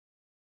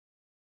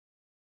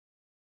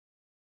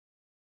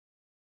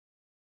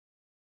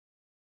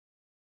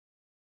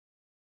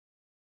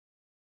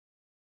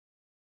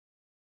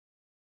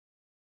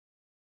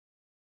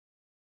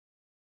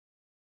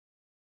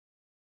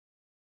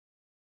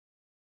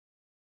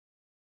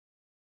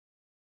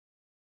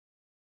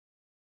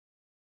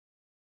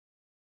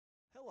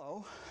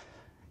Hello.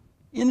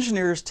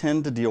 Engineers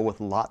tend to deal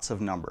with lots of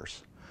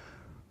numbers.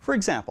 For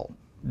example,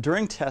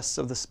 during tests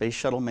of the Space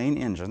Shuttle main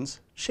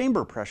engines,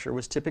 chamber pressure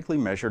was typically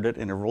measured at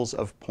intervals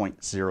of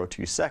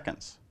 0.02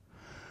 seconds.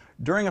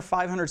 During a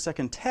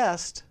 500-second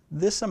test,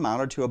 this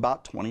amounted to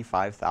about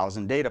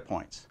 25,000 data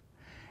points.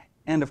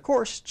 And of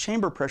course,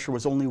 chamber pressure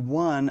was only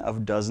one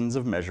of dozens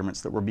of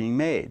measurements that were being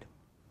made.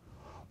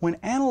 When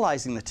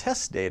analyzing the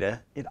test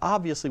data, it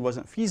obviously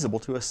wasn't feasible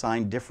to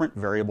assign different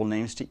variable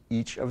names to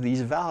each of these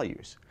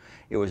values.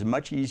 It was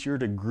much easier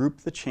to group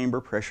the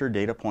chamber pressure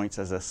data points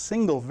as a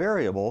single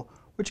variable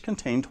which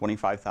contained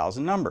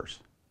 25,000 numbers.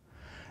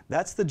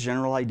 That's the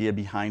general idea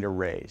behind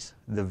arrays.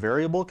 The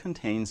variable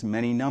contains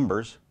many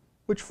numbers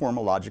which form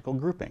a logical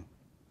grouping.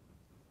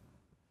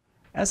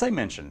 As I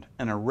mentioned,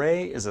 an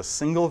array is a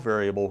single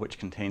variable which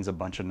contains a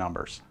bunch of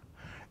numbers.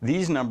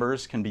 These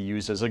numbers can be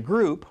used as a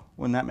group,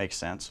 when that makes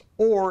sense,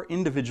 or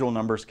individual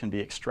numbers can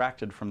be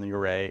extracted from the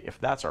array if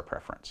that's our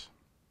preference.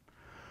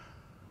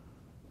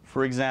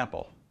 For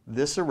example,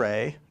 this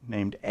array,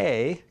 named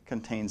A,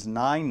 contains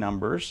 9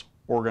 numbers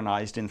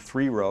organized in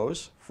 3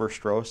 rows,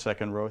 first row,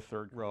 second row,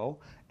 third row,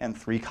 and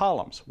 3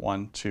 columns,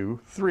 1, 2,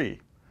 3.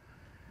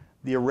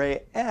 The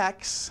array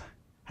X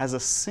has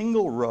a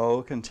single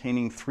row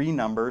containing 3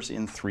 numbers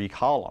in 3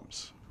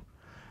 columns.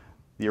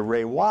 The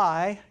array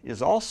Y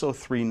is also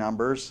 3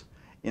 numbers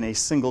in a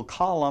single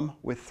column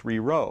with 3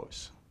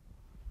 rows.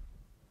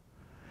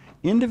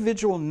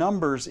 Individual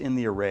numbers in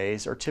the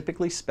arrays are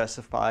typically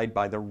specified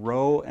by the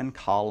row and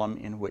column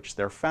in which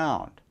they're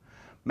found.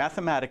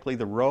 Mathematically,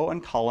 the row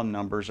and column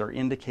numbers are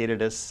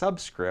indicated as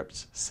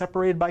subscripts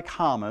separated by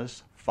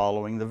commas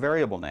following the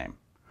variable name.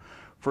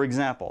 For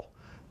example,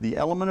 the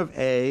element of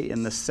A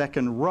in the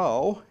second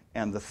row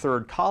and the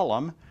third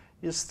column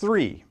is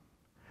 3.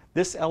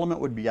 This element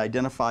would be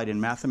identified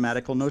in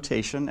mathematical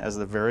notation as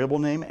the variable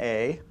name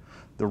A,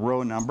 the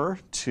row number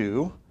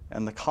 2,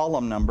 and the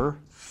column number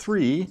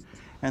 3,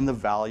 and the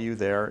value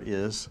there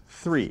is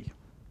 3.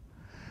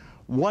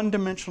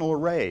 One-dimensional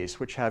arrays,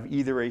 which have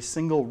either a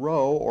single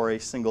row or a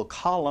single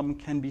column,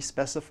 can be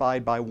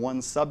specified by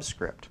one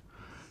subscript.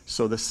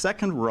 So the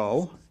second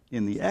row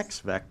in the x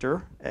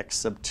vector, x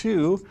sub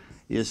 2,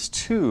 is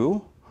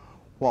 2,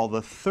 while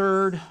the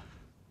third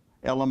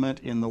element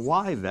in the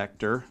y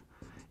vector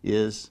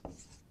is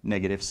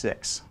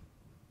 -6.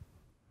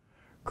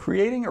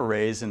 Creating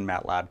arrays in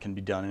MATLAB can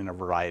be done in a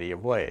variety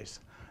of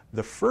ways.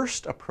 The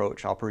first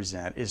approach I'll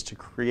present is to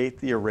create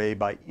the array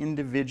by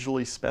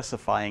individually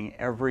specifying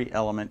every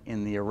element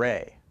in the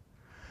array.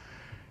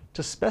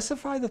 To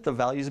specify that the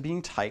values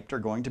being typed are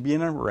going to be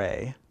an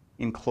array,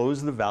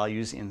 enclose the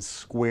values in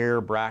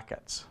square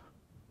brackets.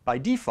 By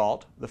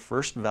default, the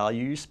first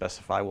value you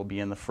specify will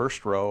be in the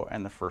first row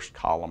and the first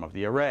column of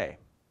the array.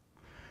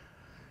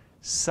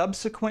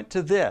 Subsequent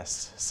to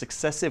this,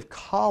 successive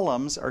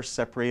columns are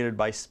separated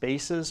by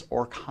spaces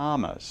or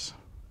commas.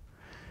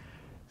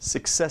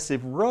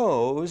 Successive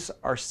rows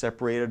are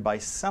separated by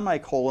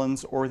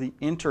semicolons or the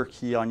Enter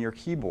key on your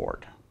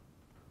keyboard.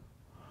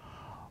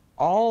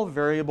 All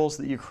variables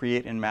that you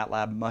create in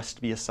MATLAB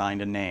must be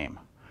assigned a name.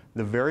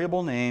 The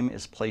variable name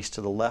is placed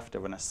to the left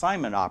of an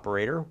assignment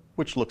operator,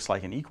 which looks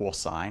like an equal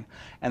sign,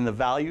 and the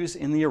values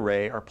in the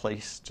array are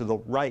placed to the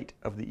right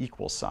of the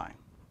equal sign.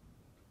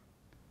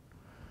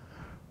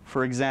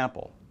 For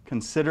example,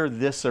 consider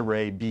this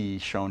array B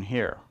shown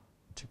here.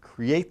 To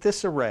create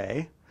this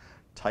array,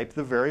 type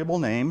the variable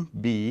name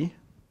B,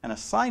 an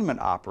assignment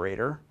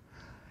operator,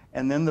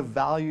 and then the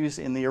values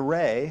in the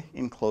array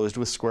enclosed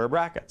with square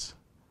brackets.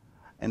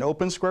 An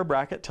open square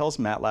bracket tells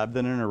MATLAB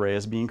that an array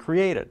is being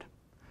created.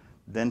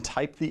 Then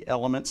type the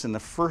elements in the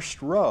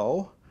first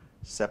row,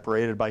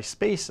 separated by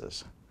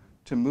spaces.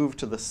 To move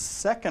to the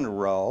second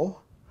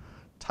row,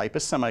 type a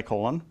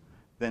semicolon,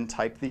 then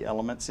type the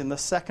elements in the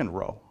second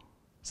row,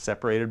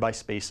 separated by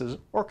spaces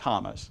or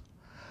commas.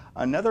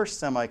 Another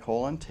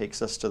semicolon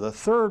takes us to the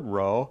third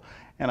row,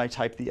 and I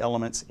type the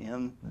elements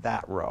in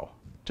that row.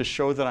 To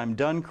show that I'm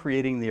done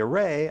creating the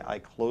array, I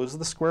close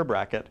the square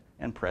bracket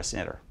and press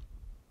Enter.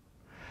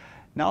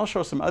 Now I'll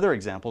show some other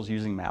examples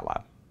using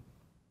MATLAB.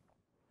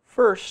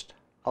 First,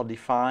 I'll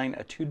define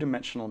a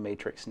two-dimensional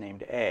matrix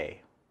named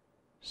A.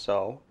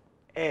 So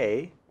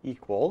A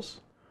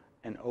equals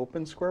an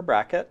open square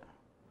bracket,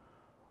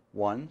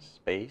 1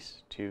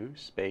 space 2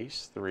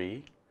 space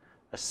 3,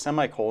 a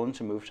semicolon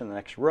to move to the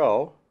next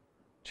row,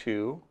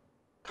 2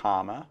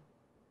 comma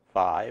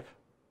 5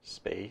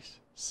 space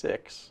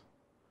 6,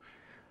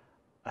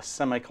 a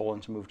semicolon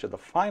to move to the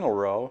final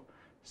row,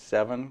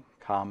 7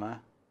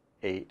 comma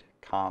 8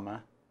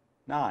 comma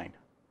 9.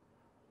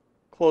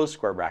 Close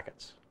square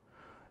brackets.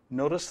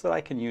 Notice that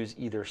I can use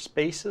either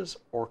spaces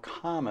or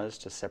commas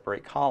to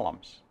separate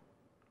columns.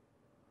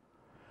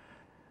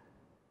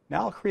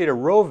 Now I'll create a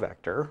row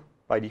vector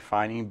by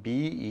defining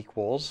B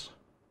equals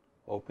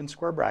open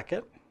square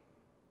bracket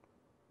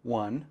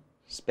 1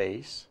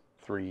 space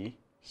 3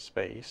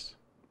 space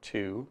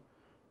 2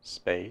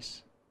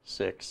 space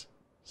 6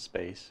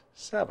 space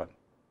 7.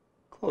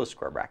 Close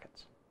square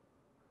brackets.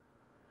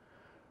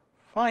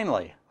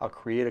 Finally, I'll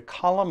create a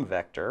column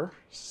vector,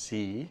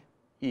 C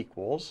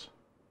equals,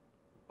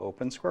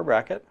 open square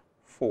bracket,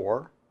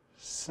 4,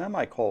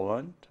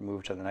 semicolon, to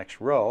move to the next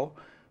row,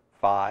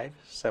 5,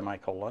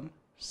 semicolon,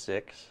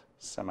 6,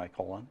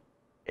 semicolon,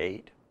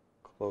 8,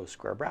 close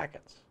square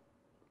brackets.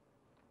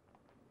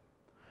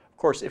 Of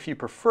course, if you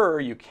prefer,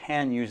 you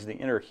can use the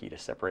enter key to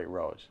separate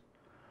rows.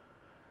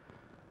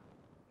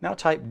 Now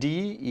type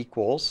D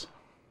equals,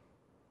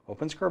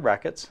 open square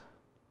brackets,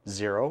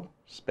 0,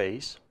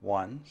 space,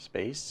 1,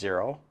 space,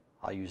 0.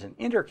 I'll use an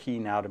enter key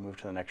now to move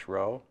to the next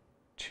row,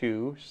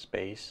 2,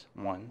 space,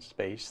 1,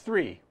 space,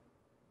 3.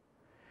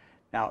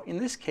 Now in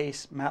this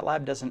case,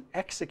 MATLAB doesn't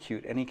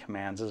execute any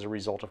commands as a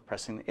result of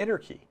pressing the enter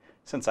key,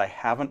 since I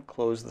haven't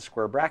closed the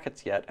square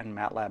brackets yet and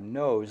MATLAB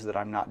knows that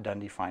I'm not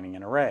done defining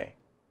an array.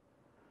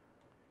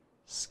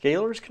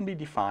 Scalars can be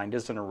defined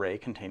as an array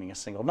containing a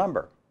single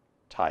number.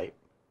 Type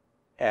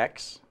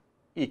x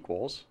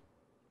equals,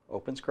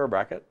 open square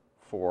bracket,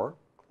 4,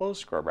 close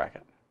square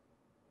bracket.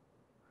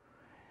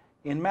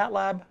 In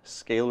MATLAB,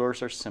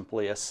 scalars are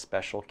simply a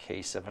special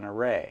case of an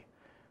array.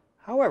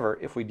 However,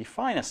 if we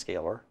define a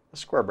scalar, the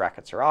square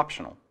brackets are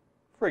optional.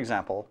 For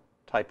example,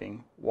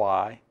 typing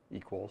y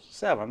equals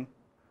 7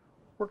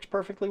 works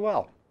perfectly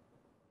well.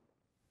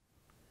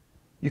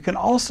 You can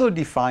also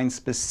define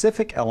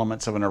specific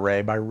elements of an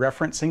array by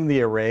referencing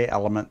the array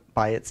element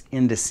by its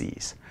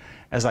indices.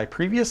 As I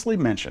previously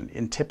mentioned,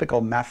 in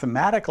typical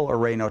mathematical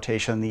array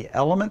notation, the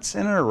elements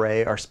in an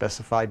array are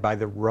specified by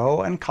the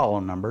row and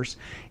column numbers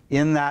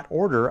in that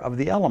order of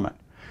the element.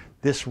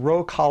 This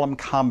row-column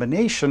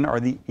combination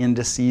are the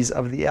indices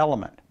of the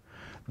element.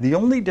 The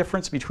only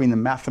difference between the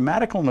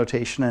mathematical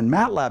notation and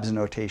MATLAB's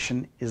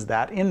notation is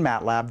that in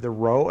MATLAB, the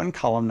row and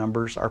column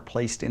numbers are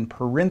placed in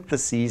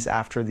parentheses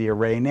after the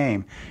array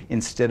name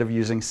instead of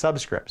using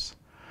subscripts.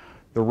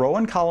 The row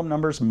and column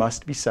numbers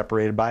must be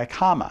separated by a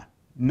comma.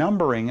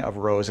 Numbering of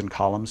rows and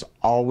columns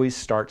always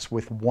starts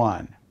with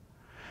 1.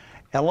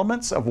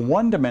 Elements of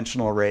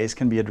one-dimensional arrays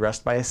can be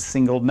addressed by a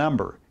single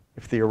number.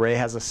 If the array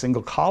has a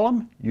single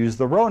column, use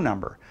the row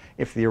number.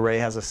 If the array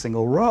has a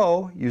single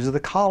row, use the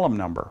column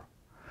number.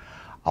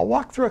 I'll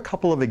walk through a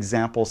couple of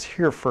examples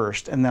here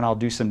first, and then I'll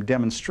do some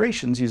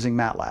demonstrations using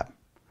MATLAB.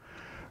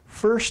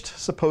 First,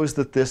 suppose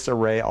that this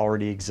array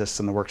already exists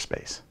in the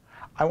workspace.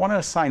 I want to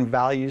assign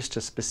values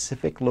to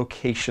specific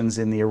locations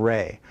in the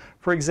array.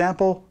 For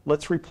example,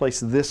 let's replace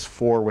this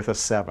 4 with a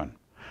 7.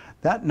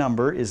 That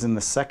number is in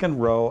the second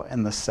row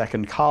and the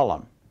second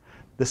column.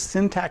 The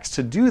syntax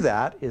to do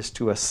that is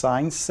to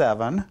assign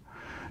 7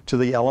 to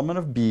the element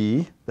of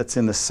B that's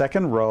in the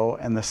second row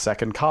and the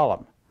second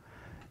column.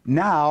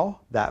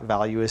 Now that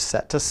value is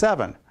set to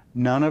 7.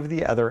 None of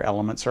the other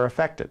elements are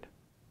affected.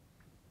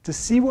 To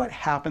see what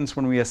happens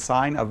when we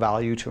assign a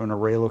value to an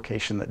array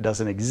location that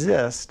doesn't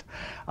exist,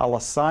 I'll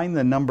assign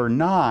the number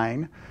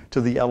 9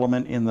 to the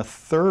element in the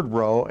third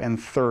row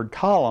and third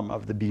column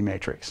of the B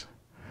matrix.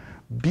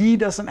 B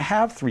doesn't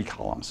have 3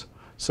 columns,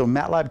 so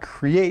MATLAB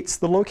creates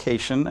the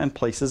location and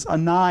places a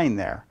 9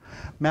 there.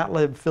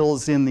 MATLAB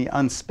fills in the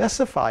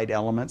unspecified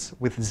elements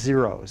with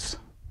zeros.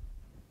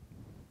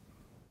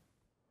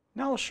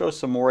 Now I'll show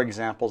some more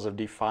examples of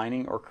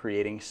defining or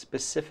creating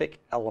specific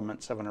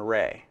elements of an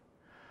array.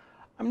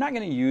 I'm not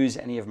going to use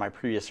any of my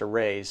previous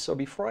arrays, so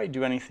before I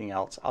do anything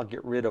else, I'll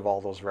get rid of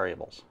all those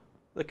variables.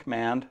 The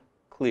command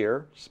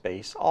clear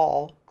space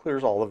all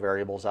clears all the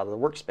variables out of the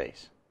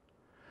workspace.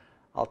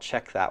 I'll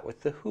check that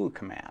with the who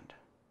command.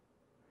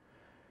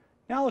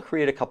 Now I'll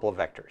create a couple of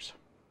vectors.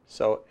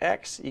 So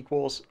x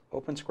equals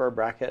open square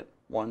bracket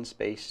 1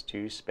 space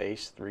 2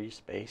 space 3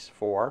 space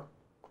 4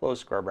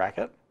 close square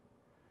bracket.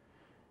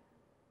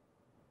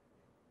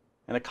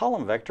 And a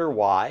column vector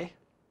y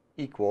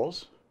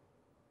equals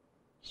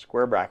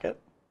square bracket,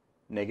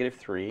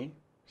 -3,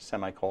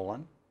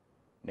 semicolon,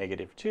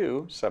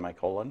 -2,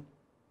 semicolon,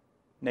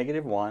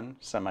 -1,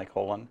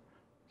 semicolon,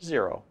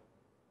 0,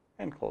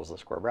 and close the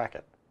square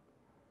bracket.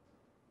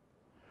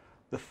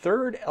 The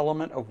third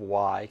element of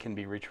y can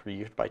be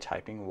retrieved by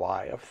typing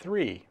y of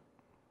 3.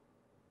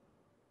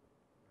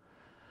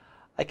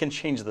 I can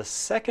change the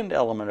second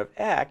element of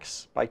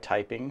x by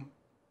typing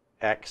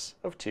x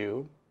of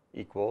 2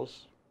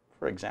 equals,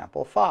 for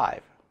example,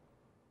 5.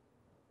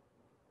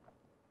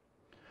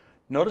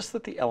 Notice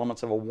that the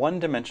elements of a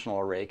one-dimensional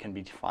array can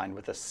be defined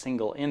with a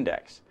single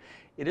index.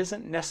 It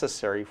isn't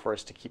necessary for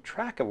us to keep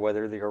track of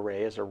whether the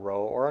array is a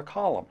row or a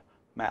column.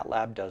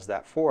 MATLAB does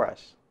that for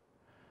us.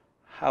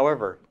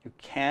 However, you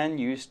can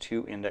use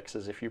 2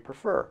 indexes if you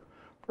prefer.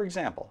 For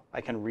example,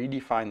 I can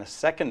redefine the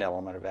second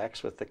element of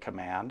x with the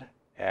command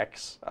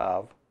x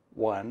of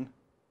 1,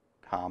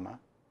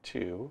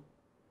 2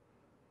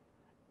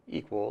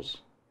 equals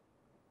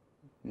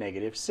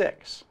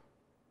 -6.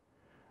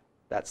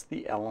 That's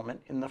the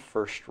element in the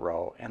first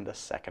row and the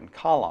second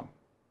column.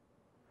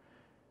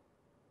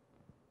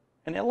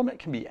 An element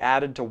can be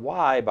added to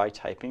y by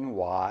typing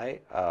y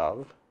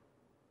of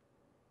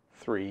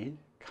 3,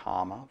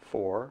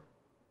 4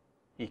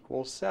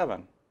 equals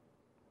 7.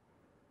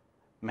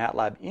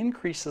 MATLAB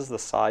increases the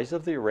size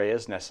of the array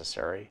as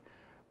necessary,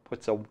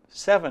 puts a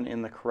 7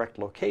 in the correct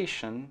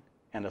location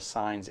and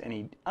assigns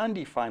any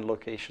undefined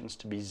locations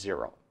to be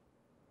 0.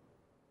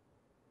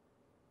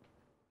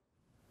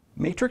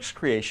 Matrix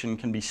creation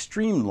can be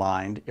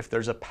streamlined if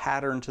there's a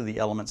pattern to the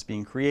elements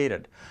being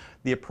created.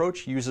 The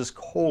approach uses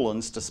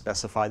colons to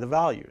specify the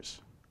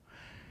values.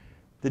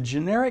 The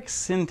generic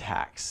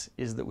syntax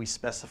is that we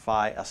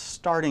specify a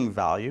starting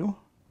value,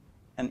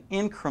 an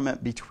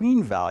increment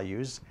between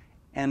values,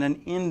 and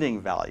an ending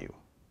value,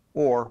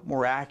 or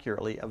more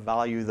accurately, a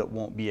value that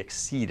won't be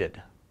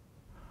exceeded.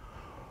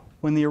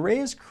 When the array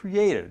is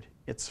created,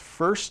 its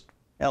first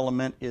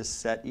element is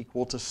set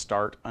equal to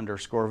start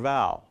underscore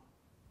val.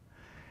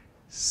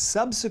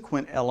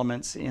 Subsequent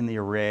elements in the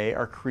array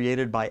are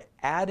created by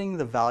adding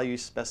the value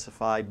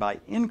specified by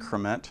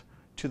increment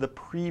to the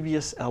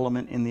previous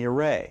element in the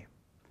array.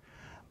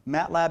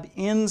 MATLAB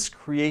ends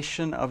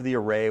creation of the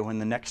array when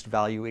the next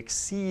value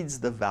exceeds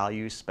the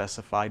value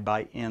specified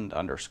by end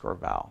underscore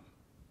val.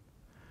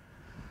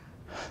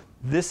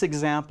 This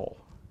example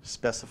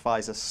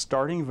specifies a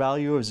starting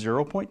value of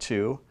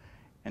 0.2,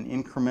 an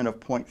increment of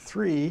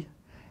 0.3,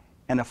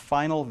 and a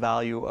final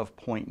value of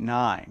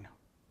 0.9.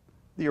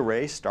 The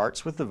array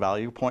starts with the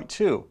value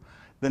 0.2.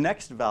 The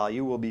next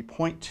value will be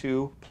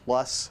 0.2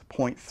 plus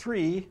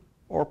 0.3,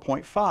 or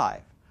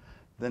 0.5.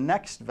 The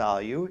next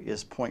value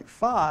is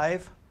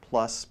 0.5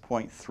 plus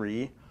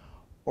 0.3,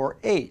 or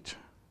 8.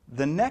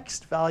 The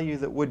next value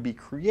that would be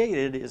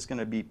created is going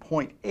to be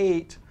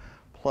 0.8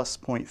 plus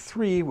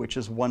 0.3, which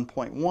is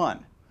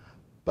 1.1.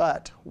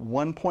 But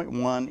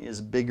 1.1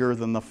 is bigger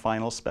than the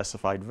final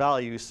specified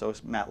value, so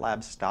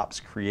MATLAB stops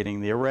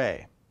creating the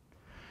array.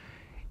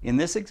 In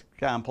this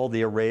example,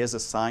 the array is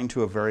assigned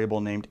to a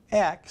variable named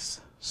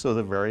x, so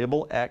the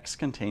variable x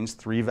contains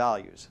 3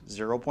 values,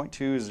 0.2,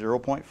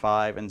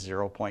 0.5, and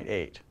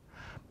 0.8.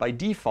 By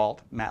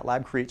default,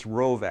 MATLAB creates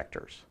row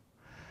vectors.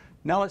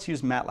 Now let's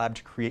use MATLAB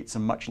to create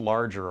some much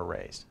larger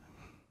arrays.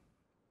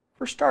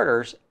 For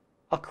starters,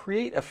 I'll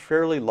create a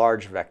fairly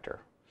large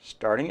vector,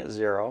 starting at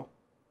 0,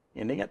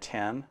 ending at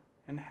 10,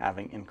 and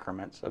having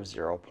increments of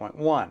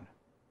 0.1.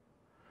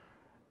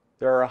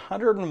 There are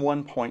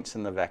 101 points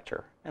in the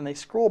vector, and they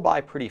scroll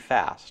by pretty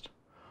fast.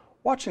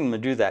 Watching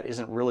them do that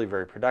isn't really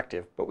very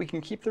productive, but we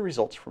can keep the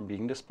results from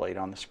being displayed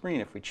on the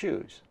screen if we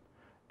choose.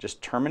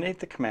 Just terminate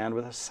the command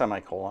with a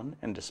semicolon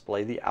and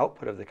display the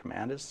output of the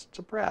command as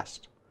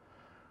suppressed.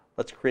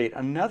 Let's create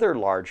another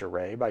large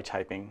array by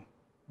typing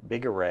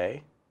big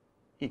array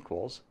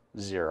equals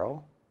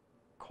 0,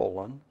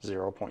 colon,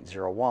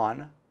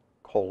 0.01,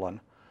 colon,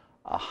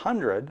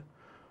 100,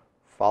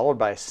 followed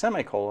by a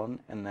semicolon,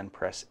 and then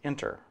press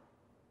enter.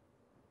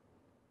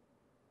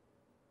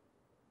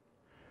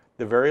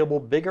 The variable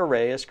big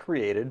array is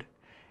created,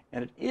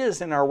 and it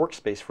is in our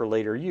workspace for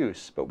later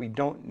use, but we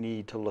don't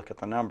need to look at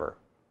the number.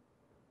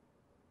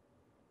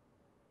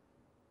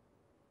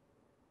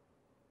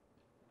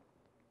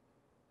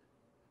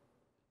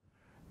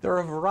 There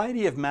are a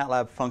variety of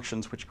MATLAB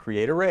functions which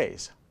create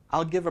arrays.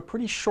 I'll give a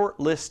pretty short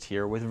list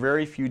here with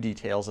very few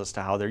details as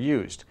to how they're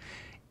used.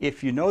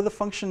 If you know the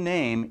function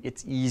name,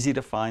 it's easy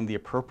to find the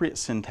appropriate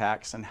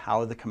syntax and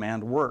how the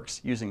command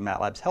works using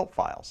MATLAB's help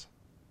files.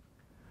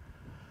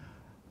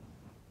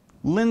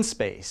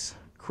 Linspace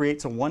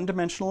creates a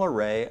one-dimensional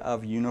array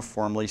of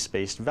uniformly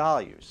spaced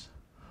values.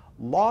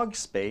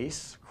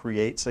 Logspace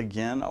creates,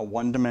 again, a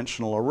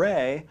one-dimensional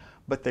array,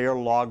 but they are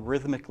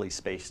logarithmically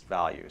spaced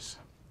values.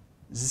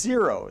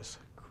 Zeros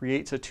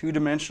creates a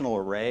two-dimensional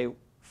array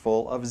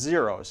full of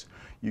zeros.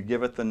 You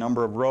give it the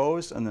number of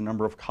rows and the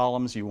number of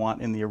columns you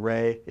want in the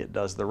array, it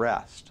does the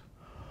rest.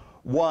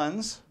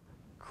 Ones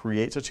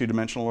creates a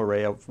two-dimensional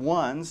array of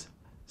ones,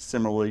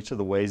 similarly to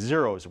the way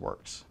zeros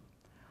works.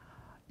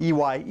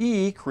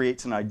 EYE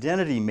creates an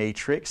identity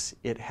matrix.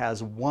 It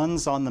has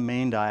ones on the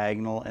main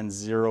diagonal and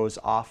zeros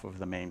off of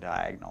the main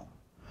diagonal.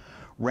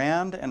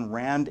 RAND and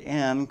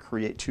RAND-N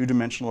create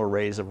two-dimensional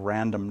arrays of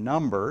random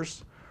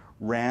numbers.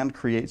 RAND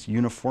creates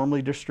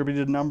uniformly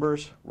distributed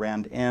numbers.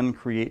 RAND-N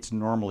creates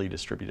normally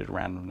distributed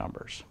random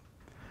numbers.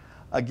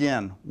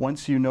 Again,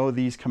 once you know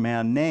these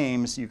command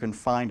names, you can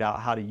find out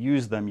how to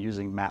use them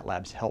using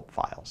MATLAB's help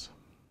files.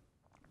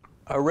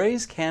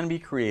 Arrays can be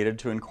created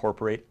to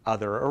incorporate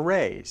other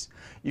arrays.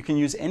 You can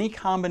use any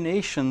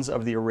combinations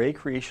of the array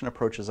creation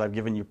approaches I've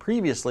given you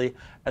previously,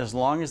 as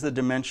long as the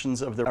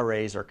dimensions of the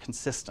arrays are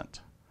consistent.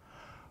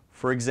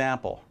 For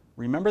example,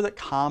 remember that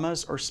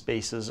commas or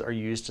spaces are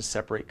used to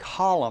separate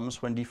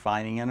columns when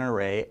defining an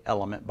array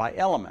element by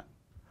element.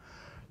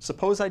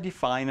 Suppose I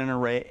define an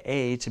array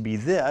A to be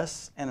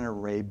this and an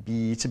array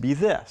B to be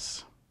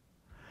this.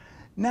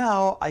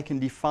 Now I can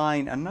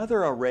define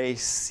another array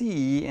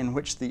C in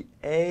which the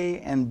A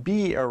and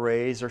B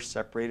arrays are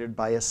separated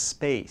by a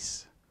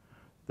space.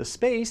 The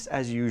space,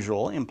 as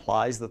usual,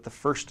 implies that the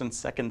first and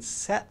second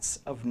sets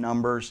of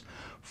numbers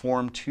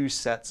form two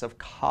sets of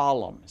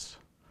columns.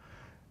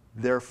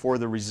 Therefore,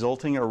 the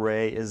resulting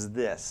array is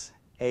this.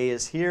 A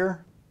is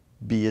here,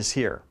 B is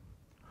here.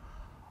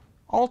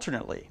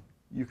 Alternately,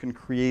 you can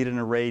create an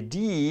array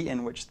D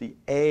in which the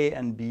A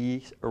and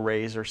B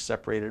arrays are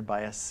separated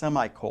by a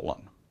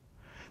semicolon.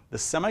 The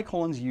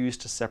semicolon is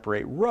used to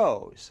separate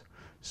rows.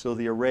 So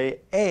the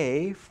array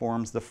A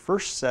forms the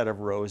first set of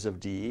rows of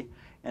D,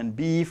 and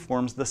B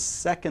forms the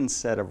second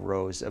set of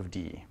rows of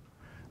D.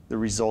 The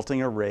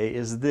resulting array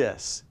is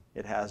this.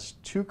 It has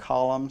 2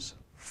 columns,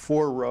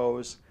 4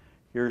 rows.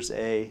 Here's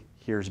A,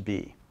 here's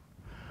B.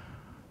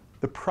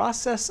 The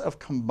process of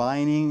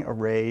combining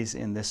arrays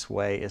in this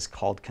way is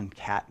called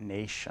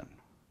concatenation.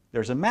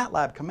 There's a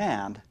MATLAB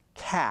command,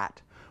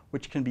 cat,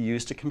 which can be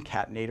used to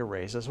concatenate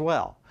arrays as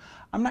well.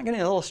 I'm not going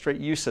to illustrate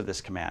use of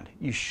this command.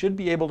 You should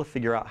be able to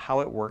figure out how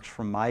it works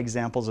from my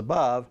examples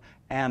above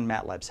and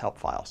MATLAB's help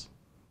files.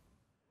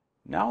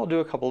 Now I'll do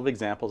a couple of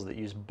examples that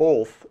use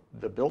both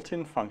the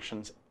built-in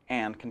functions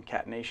and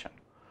concatenation.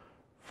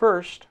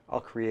 First,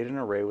 I'll create an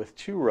array with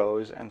 2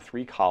 rows and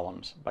 3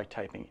 columns by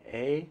typing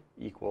A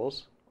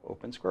equals,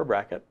 open square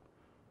bracket,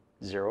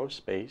 0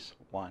 space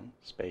 1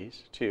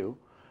 space 2,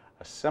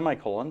 a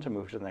semicolon to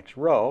move to the next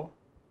row,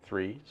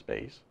 3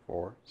 space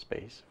 4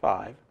 space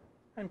 5,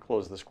 and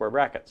close the square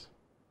brackets.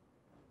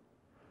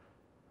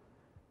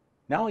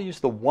 Now I'll use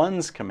the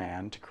ones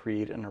command to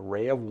create an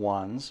array of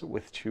ones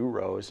with 2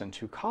 rows and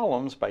 2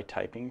 columns by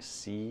typing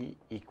C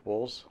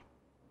equals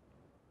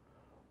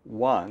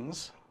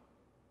ones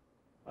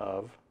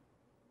of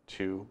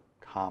 2,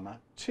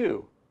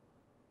 2,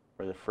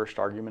 where the first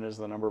argument is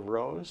the number of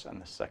rows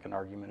and the second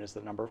argument is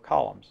the number of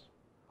columns.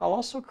 I'll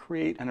also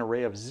create an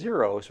array of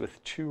zeros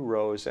with 2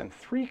 rows and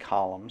 3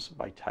 columns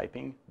by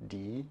typing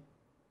D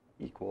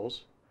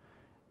equals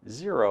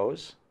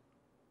zeros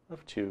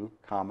of 2,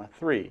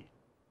 3.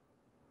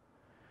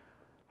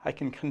 I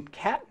can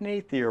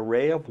concatenate the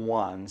array of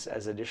ones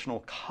as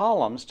additional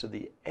columns to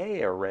the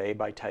A array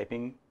by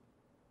typing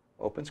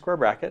open square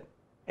bracket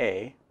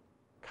A,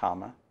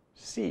 comma,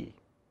 C,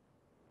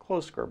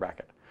 close square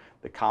bracket.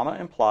 The comma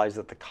implies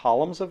that the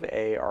columns of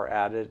A are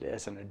added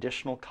as an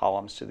additional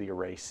columns to the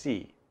array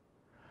C.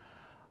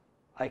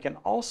 I can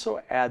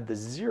also add the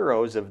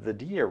zeros of the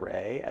D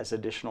array as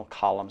additional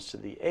columns to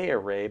the A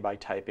array by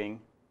typing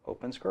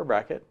open square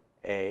bracket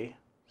A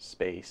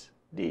space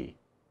D,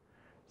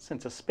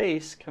 since a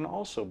space can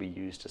also be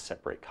used to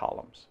separate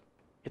columns.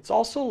 It's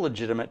also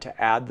legitimate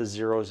to add the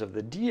zeros of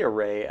the D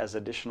array as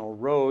additional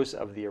rows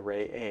of the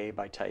array A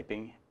by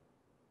typing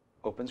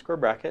open square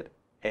bracket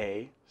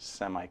A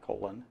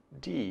semicolon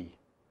D.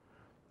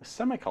 The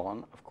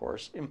semicolon, of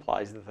course,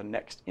 implies that the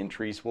next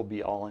entries will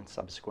be all in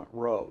subsequent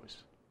rows.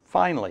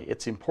 Finally,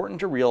 it's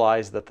important to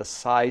realize that the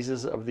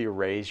sizes of the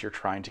arrays you're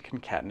trying to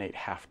concatenate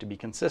have to be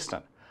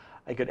consistent.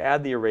 I could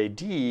add the array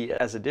D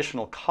as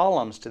additional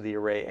columns to the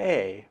array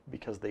A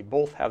because they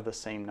both have the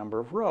same number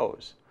of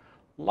rows.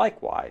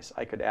 Likewise,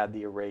 I could add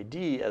the array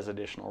D as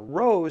additional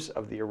rows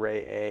of the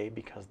array A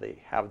because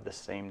they have the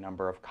same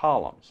number of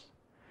columns.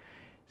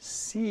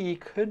 C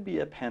could be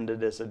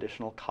appended as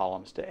additional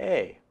columns to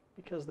A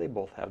because they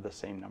both have the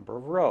same number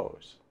of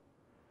rows.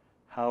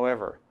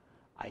 However,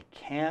 I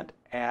can't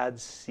add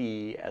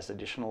C as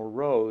additional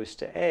rows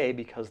to A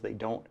because they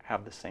don't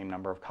have the same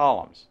number of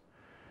columns.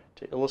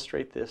 To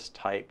illustrate this,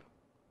 type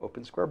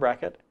open square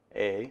bracket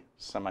A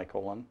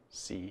semicolon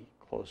C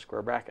close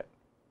square bracket.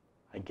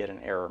 I get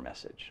an error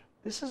message.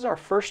 This is our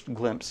first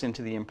glimpse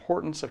into the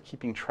importance of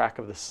keeping track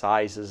of the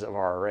sizes of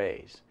our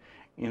arrays.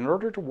 In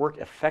order to work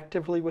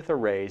effectively with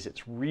arrays,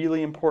 it's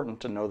really important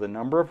to know the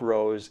number of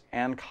rows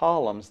and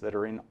columns that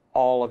are in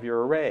all of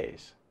your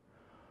arrays.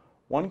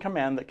 One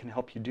command that can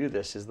help you do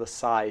this is the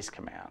size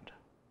command.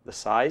 The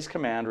size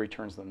command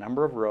returns the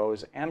number of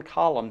rows and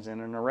columns in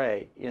an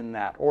array in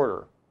that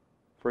order.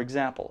 For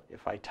example,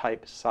 if I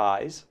type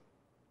size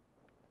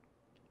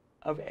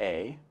of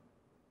A,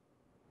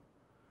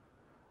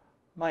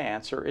 my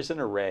answer is an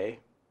array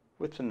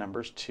with the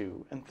numbers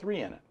 2 and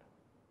 3 in it.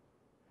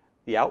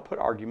 The output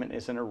argument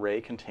is an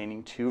array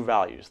containing 2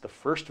 values. The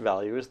first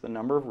value is the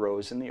number of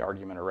rows in the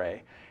argument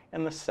array,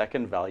 and the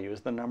second value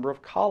is the number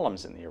of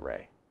columns in the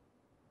array.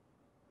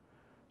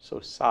 So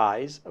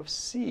size of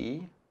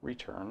C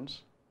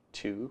returns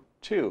 2,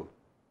 2.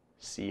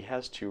 C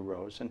has 2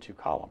 rows and 2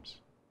 columns.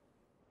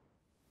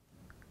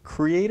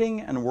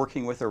 Creating and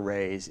working with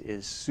arrays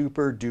is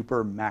super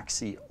duper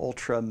maxi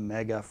ultra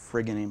mega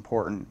friggin'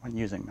 important when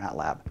using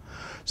MATLAB.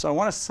 So I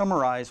want to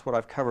summarize what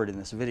I've covered in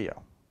this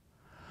video.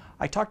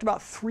 I talked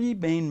about 3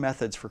 main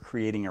methods for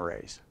creating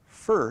arrays.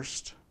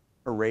 First,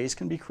 arrays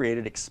can be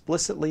created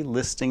explicitly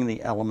listing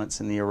the elements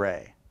in the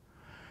array.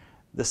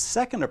 The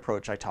second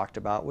approach I talked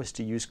about was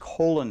to use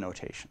colon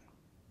notation.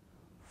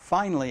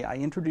 Finally, I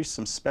introduced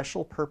some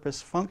special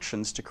purpose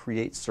functions to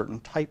create certain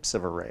types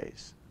of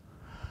arrays.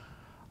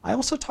 I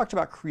also talked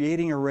about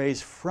creating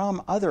arrays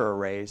from other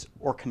arrays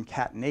or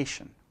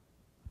concatenation.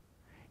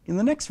 In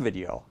the next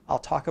video, I'll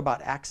talk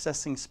about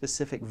accessing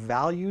specific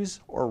values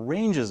or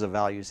ranges of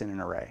values in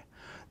an array.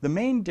 The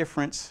main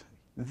difference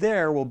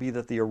there will be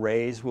that the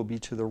arrays will be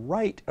to the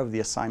right of the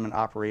assignment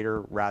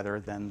operator rather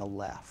than the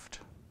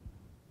left.